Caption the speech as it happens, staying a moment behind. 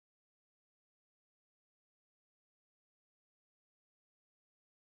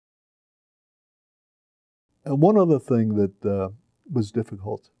And one other thing that was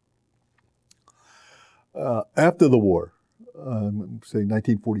difficult, after the war, say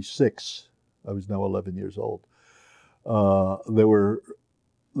 1946, I was now 11 years old, there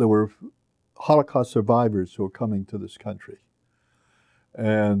were Holocaust survivors who were coming to this country.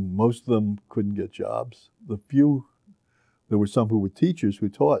 And most of them couldn't get jobs. There were some who were teachers who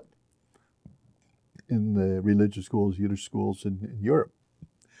taught in the religious schools, Yiddish schools in Europe.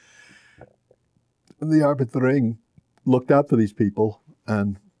 And the Arbeit Ring looked out for these people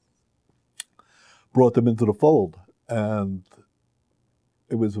and brought them into the fold. And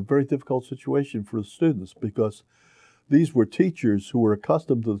it was a very difficult situation for the students because these were teachers who were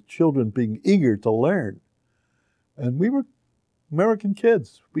accustomed to the children being eager to learn. And we were American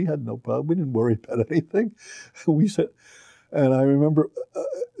kids. We had no problem. We didn't worry about anything. We said, and I remember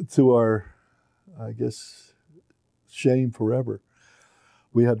to our, I guess, shame forever,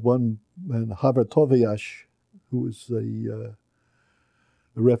 we had one man, Haver Toviash, who was a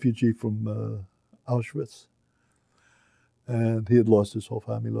refugee from Auschwitz. And he had lost his whole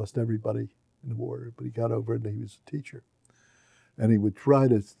family, lost everybody in the war, but he got over it and he was a teacher. And he would try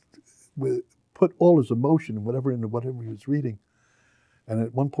to put all his emotion and whatever into whatever he was reading. And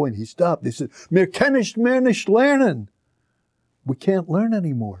at one point he stopped. He said, "Mir kann nicht mehr nicht lernen." We can't learn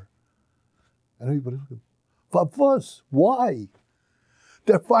anymore. And everybody looked at him. Was? Why?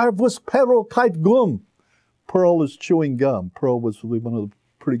 Der Fire was Pearl kite gum. Pearl is chewing gum. Pearl was one of the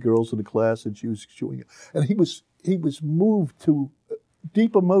pretty girls in the class, and she was chewing it. And he was moved to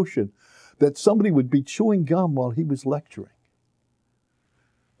deep emotion that somebody would be chewing gum while he was lecturing.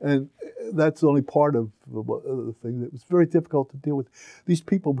 And that's only part of the thing that was very difficult to deal with. These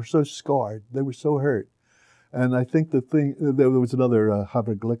people were so scarred. They were so hurt. And I think there was another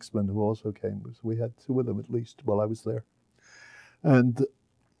Haber Glicksman who also came. So we had two of them at least while I was there. And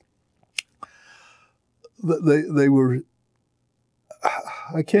they were,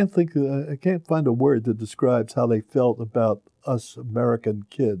 I can't find a word that describes how they felt about us American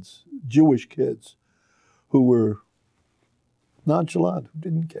kids, Jewish kids, who were nonchalant, who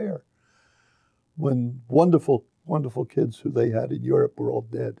didn't care. When wonderful, wonderful kids who they had in Europe were all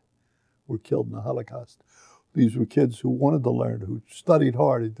dead, were killed in the Holocaust. These were kids who wanted to learn, who studied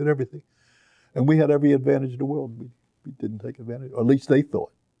hard, and did everything. And we had every advantage in the world. We didn't take advantage, or at least they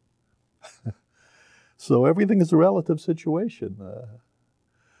thought. So everything is a relative situation.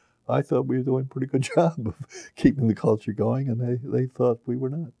 I thought we were doing a pretty good job of keeping the culture going, and they thought we were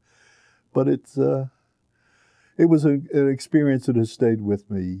not. But it was an experience that has stayed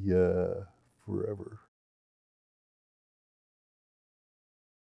with me forever.